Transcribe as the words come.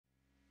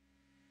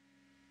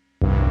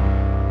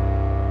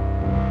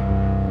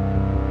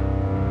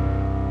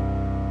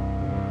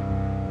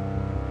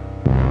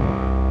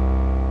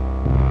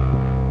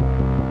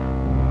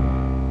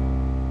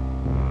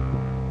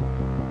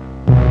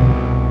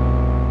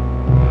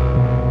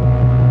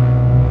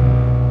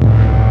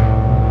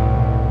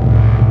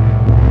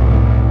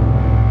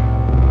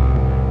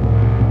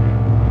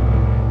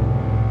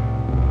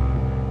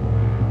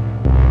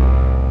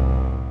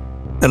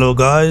Hello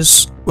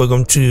guys,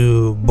 welcome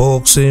to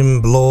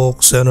Boxing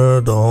Blog Center,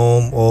 the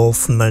home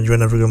of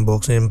Nigerian African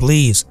boxing.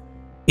 Please,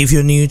 if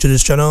you're new to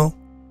this channel,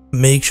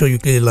 make sure you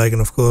click the like and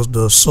of course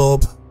the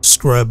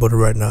subscribe button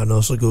right now, and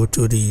also go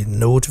to the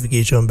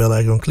notification bell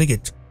icon, click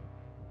it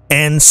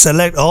and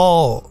select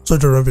all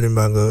such a revenue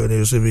manga, and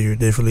you'll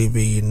definitely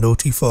be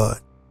notified.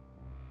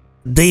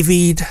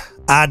 David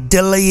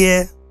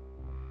Adeleye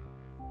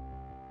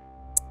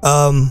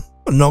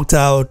knocked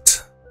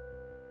out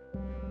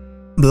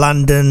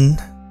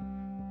Mladen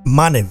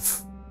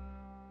Manev,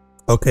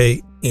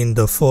 okay, in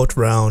the fourth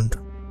round.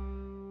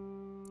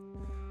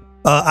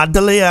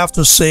 Adeleye, I have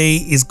to say,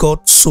 he's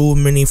got so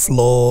many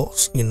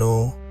flaws.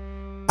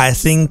 I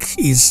think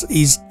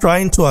he's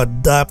trying to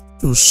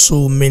adapt to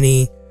so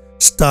many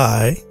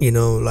style,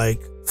 like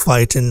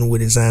fighting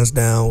with his hands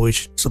down,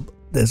 which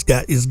his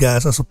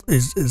guys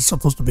is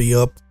supposed to be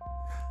up.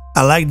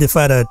 I like the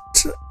fact that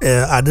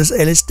at this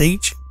early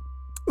stage,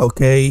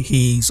 okay,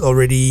 he's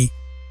already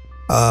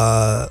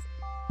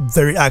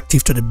very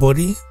active to the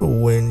body.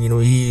 When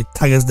he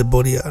targets the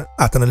body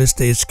at an early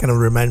stage, kind of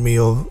remind me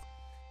of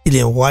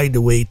Dillian White,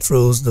 the way he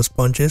throws those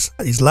punches.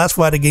 His last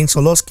fight against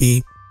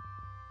Solowski,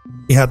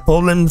 he had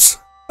problems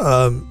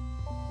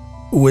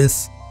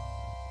with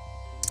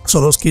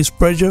Solowski's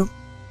pressure.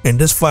 In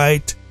this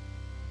fight,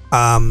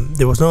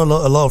 there was not a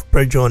lot of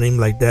pressure on him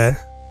like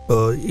that,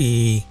 but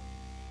he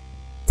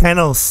kind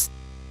of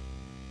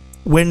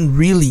went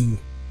really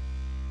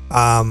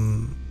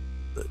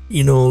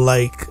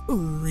like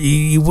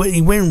he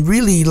went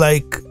really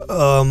like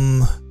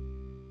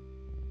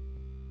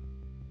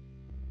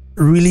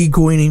really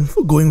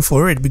going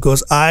for it,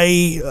 because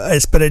I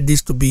expected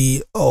this to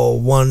be a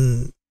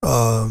one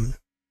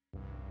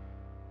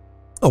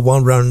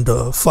round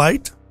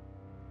fight,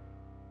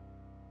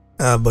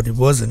 but it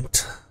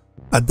wasn't.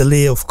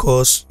 Adeleye, of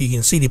course, you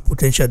can see the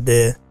potential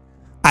there.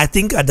 I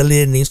think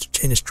Adeleye needs to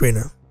change his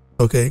trainer.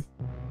 Okay,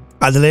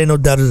 Adeleye, no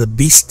doubt, is a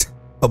beast,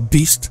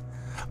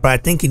 but I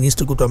think he needs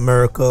to go to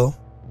America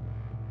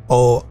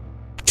or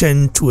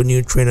change to a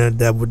new trainer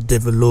that would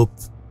develop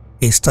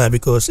his style,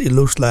 because it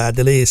looks like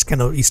Adeleye is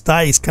his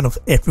style is kind of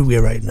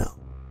everywhere right now.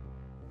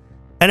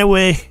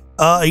 Anyway,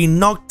 he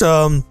knocked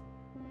Mladen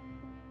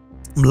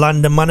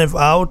Manev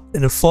out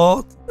in the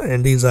fourth,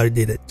 and this is how he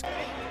did it.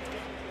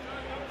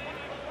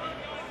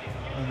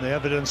 And the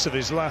evidence of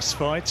his last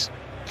fight,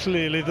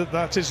 clearly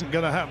that isn't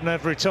going to happen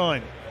every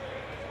time.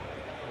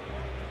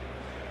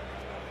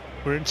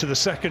 We're into the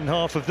second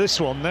half of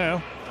this one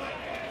now,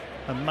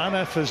 and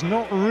Manev has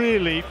not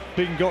really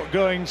been got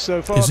going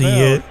so far.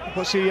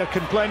 What's he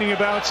complaining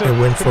about?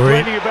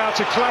 Complaining about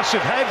a clash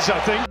of heads, I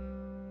think.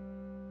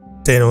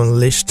 Then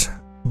unleashed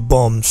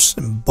bombs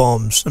and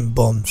bombs and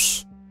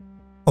bombs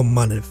on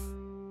Manev.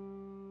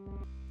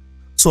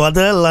 So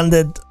Adeleye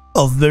landed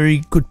a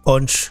very good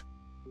punch,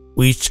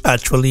 which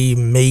actually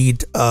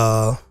made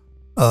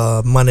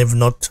Manev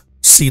not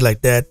see like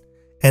that.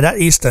 And that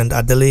instant,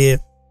 Adeleye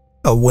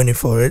winning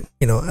for it,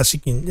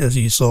 as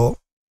you saw,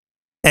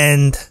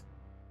 and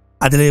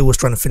Adeleye was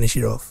trying to finish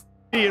it off.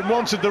 He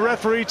wanted the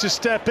referee to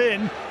step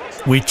in,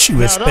 which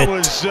you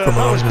expect from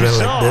an Nigerian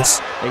like this.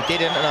 He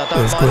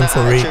was going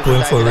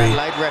for it,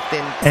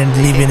 and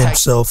leaving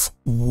himself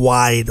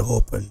wide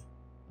open.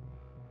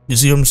 You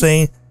see what I'm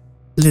saying?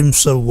 Leave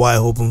himself wide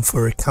open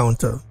for a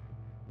counter.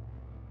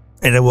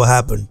 And then what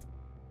happened?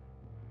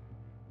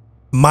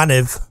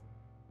 Manev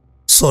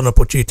saw an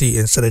opportunity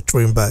and started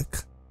throwing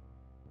back.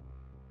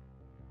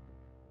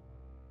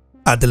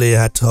 Adeleye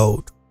had to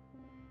hold.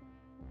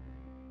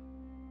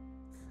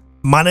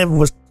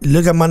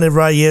 Look at Manev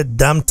right here,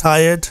 damn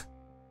tired.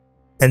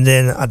 And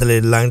then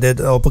Adeleye landed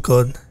an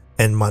uppercut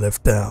and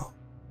Manev down.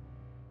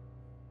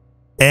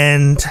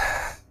 And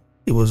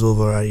it was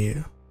over right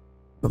here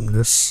from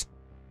this.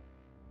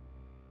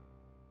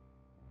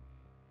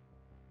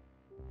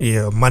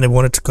 Yeah, Manev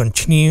wanted to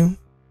continue,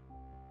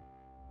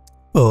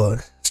 but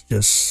it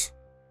just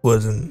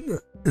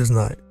it's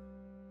not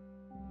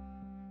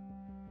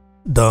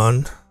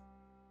done.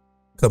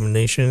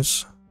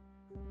 Combinations.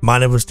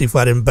 Manev was still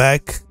fighting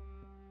back,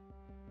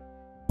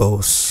 but it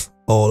was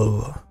all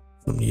over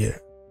from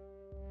here.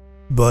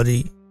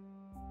 Buddy.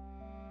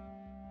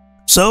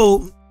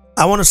 So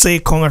I want to say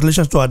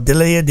congratulations to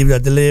David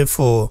Adeleye,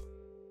 for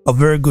a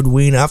very good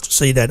win. I have to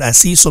say that I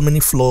see so many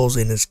flaws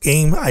in his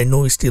game. I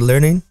know he's still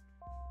learning,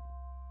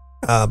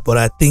 but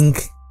I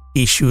think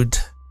he should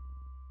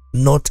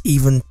not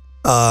even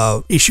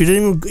he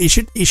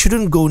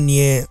shouldn't go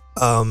near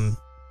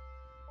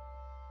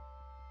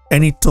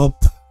any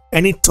top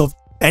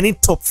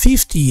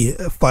 50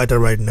 fighter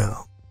right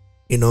now,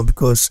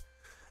 because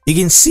you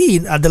can see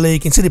in Adeleye, you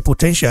can see the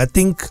potential. I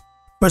think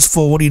first of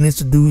all, what he needs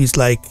to do is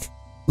like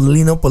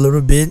lean up a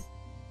little bit.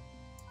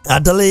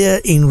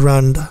 Adeleye in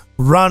round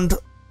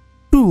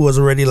 2 was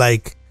already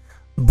like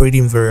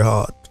breathing very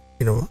hard.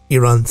 In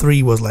round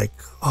 3 was like,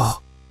 oh,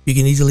 you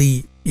can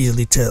easily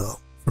tell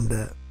from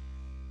that.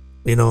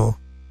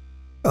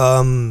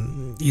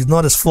 He's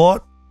not his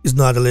fault. It's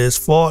not Adeleye's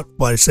fault,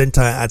 but at the same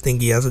time, I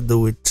think he has to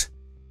do with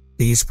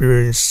the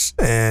experience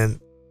and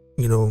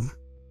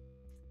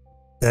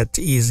that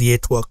is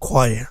yet to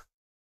acquire.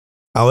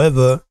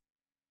 However,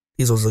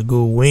 this was a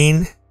good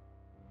win.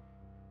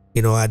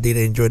 You know, I did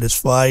enjoy this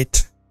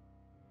fight.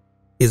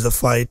 It's a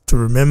fight to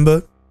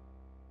remember.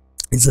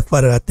 It's a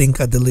fight that I think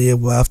Adeleye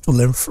will have to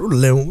learn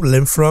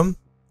from.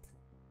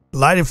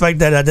 Like the fact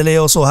that Adeleye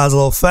also has a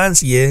lot of fans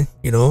here,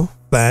 you know,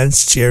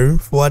 fans cheering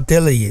for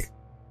Adeleye.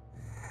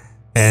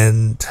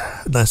 And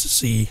nice to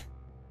see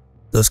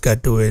those guys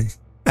do it.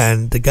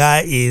 And the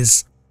guy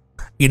is,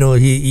 you know,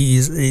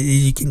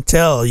 you can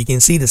tell, you can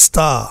see the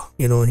star,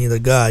 you know, he's the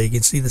guy, you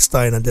can see the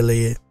star in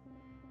Adeleye.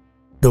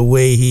 The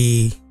way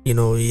he, you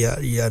know,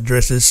 he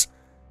addresses,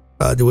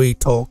 the way he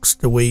talks,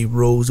 the way he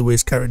rolls, the way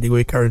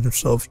he carries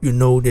himself, you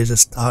know there's a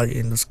star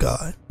in this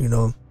guy, you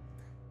know.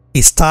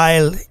 His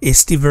style is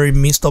still very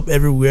mixed up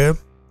everywhere,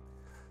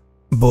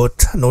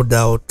 but no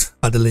doubt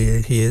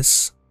Adeleye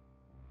is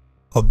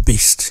a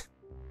beast.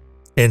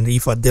 And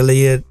if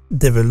Adeleye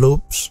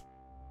develops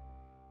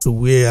to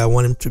where I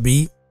want him to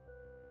be,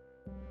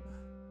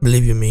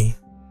 believe you me,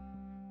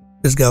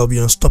 this guy will be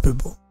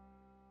unstoppable.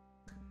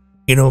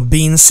 You know,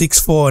 being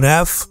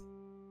 6'4.5"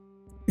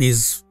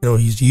 is, you know,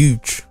 he's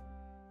huge.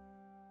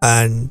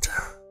 And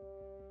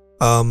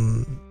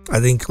I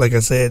think, like I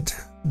said,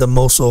 the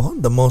muscle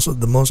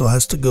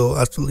has to go.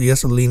 He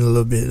has to lean a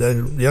little bit.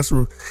 He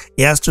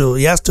has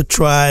to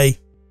try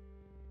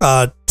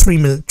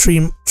trim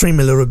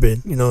a little bit.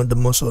 You know, the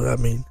muscle. I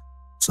mean,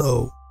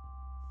 so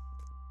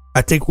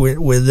I think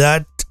with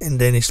that, and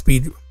then his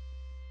speed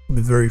will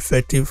be very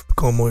effective,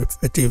 become more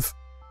effective,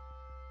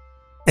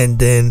 and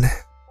then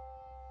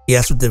he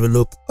has to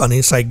develop an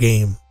inside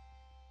game,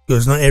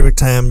 because not every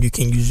time you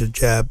can use your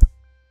jab.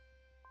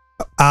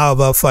 How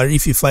about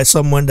if you fight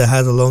someone that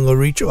has a longer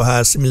reach or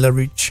has similar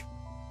reach,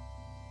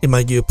 it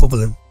might give you a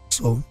problem.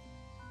 So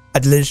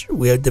at least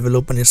we have to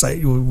develop an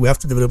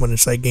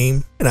inside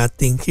game, and I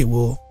think he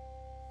will.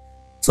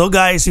 So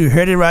guys, you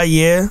heard it right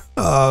here.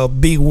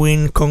 Big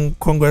win.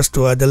 Congrats to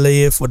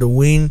Adeleye for the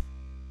win.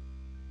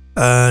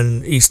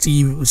 And he's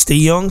still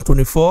young,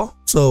 24.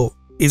 So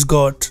he's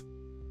got,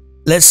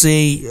 let's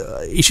say,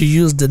 he should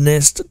use the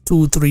next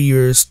 2-3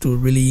 years to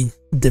really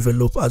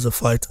develop as a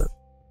fighter.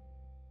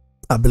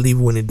 I believe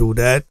when he do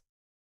that,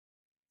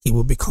 he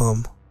will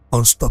become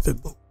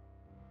unstoppable.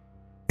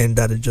 And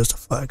that is just a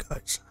fact,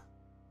 guys.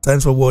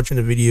 Thanks for watching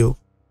the video.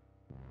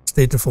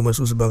 Stay tuned for my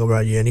exclusive back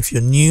right here. And if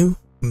you're new,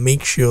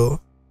 make sure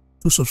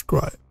to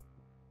subscribe.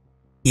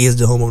 Here's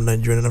the home of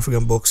Nigerian and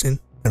African boxing.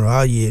 And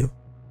right here,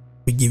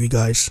 we give you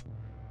guys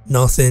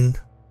nothing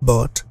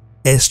but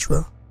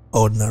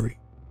extraordinary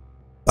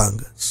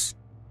bangers.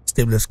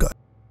 Stay blessed, guys.